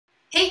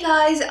Hey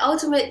guys,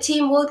 Ultimate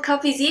Team World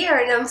Cup is here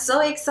and I'm so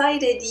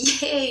excited,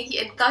 yay!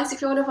 And guys,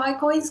 if you want to buy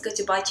coins, go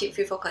to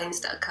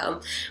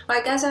buycheapfifacoins.com.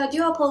 Right guys, I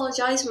do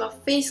apologize, my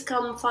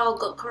facecam file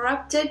got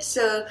corrupted,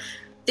 so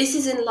this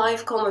isn't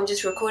live com, I'm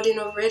just recording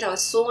over it. I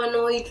was so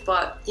annoyed,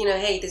 but you know,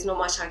 hey, there's not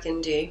much I can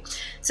do.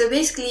 So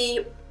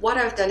basically, what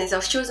I've done is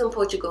I've chosen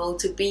Portugal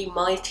to be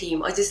my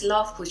team. I just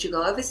love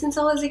Portugal. Ever since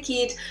I was a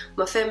kid,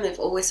 my family have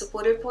always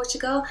supported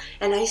Portugal,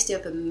 and I used to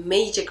have a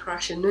major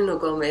crush on Nuno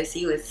Gomes.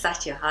 He was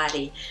such a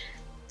hottie.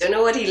 Don't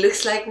know what he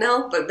looks like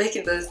now, but back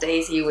in those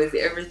days he was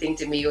everything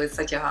to me. He was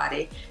such a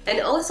hottie.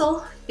 And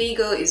also,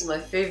 Figo is my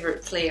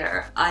favorite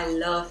player. I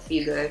love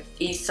Figo.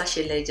 He's such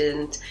a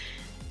legend.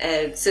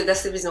 So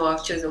that's the reason why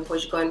I've chosen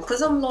Portugal. And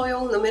because I'm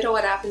loyal, no matter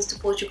what happens to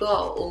Portugal,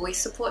 I'll always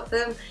support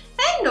them.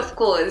 And of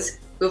course,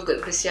 we've got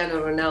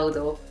Cristiano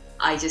Ronaldo.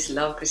 I just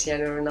love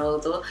Cristiano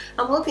Ronaldo.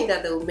 I'm hoping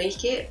that they'll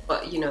make it,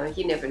 but you know,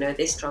 you never know.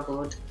 They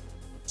struggled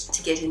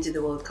to get into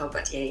the World Cup,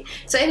 but yay.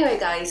 So anyway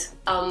guys,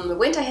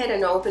 went ahead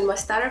and opened my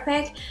starter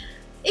pack.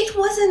 It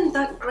wasn't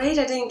that great.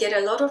 I didn't get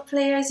a lot of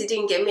players. It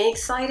didn't get me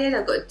excited.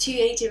 I got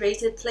 280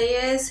 rated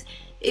players,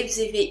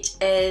 Ipswich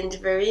and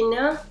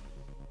Verena.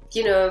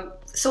 You know,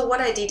 so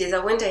what I did is I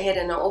went ahead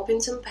and I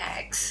opened some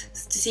packs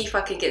to see if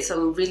I could get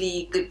some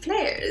really good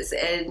players.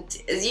 And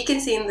as you can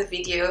see in the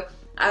video,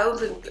 I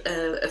opened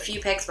a few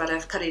packs, but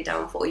I've cut it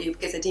down for you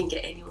because I didn't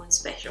get anyone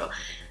special.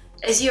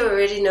 As you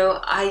already know,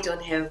 I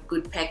don't have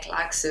good pack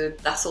luck, so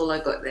that's all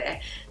I got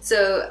there.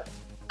 So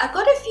I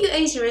got a few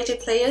 80 rated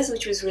players,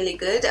 which was really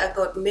good. I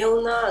got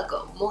Milner, I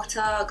got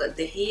Mota, I got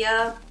De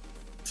Gea.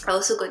 I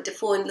also got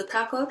Defoe and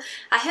Lukaku.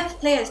 I have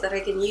players that I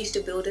can use to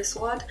build a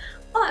squad,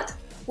 but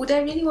would I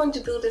really want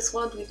to build a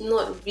squad with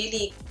not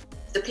really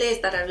the players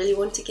that I really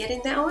want to get in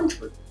there? I want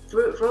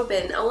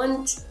Robben, I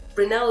want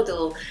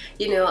Ronaldo,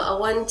 you know, I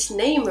want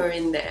Neymar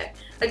in there.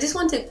 I just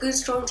want a good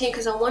strong team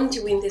because I want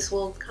to win this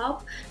World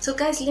Cup. So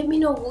guys, let me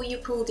know who you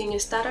pulled in your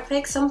starter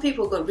pack. Some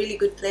people got really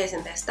good players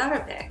in their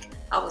starter pack.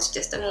 I was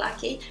just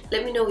unlucky.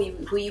 Let me know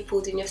who you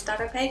pulled in your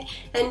starter pack.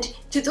 And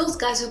to those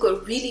guys who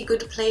got really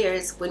good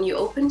players when you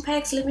open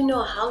packs, let me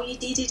know how you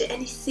did it,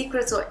 any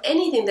secrets or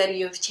anything that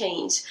you have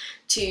changed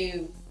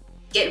to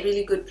get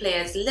really good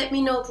players. Let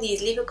me know,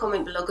 please. Leave a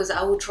comment below because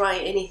I will try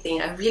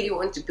anything. I really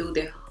want to build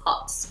a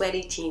hot,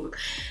 sweaty team.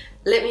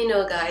 Let me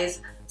know,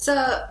 guys.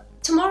 So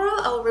tomorrow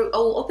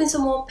I'll open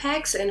some more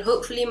packs and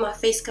hopefully my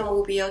face cam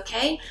will be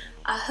okay.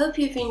 I hope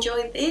you've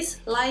enjoyed this.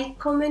 Like,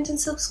 comment and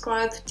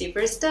subscribe.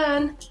 Deeper's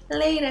done.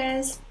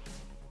 Laters.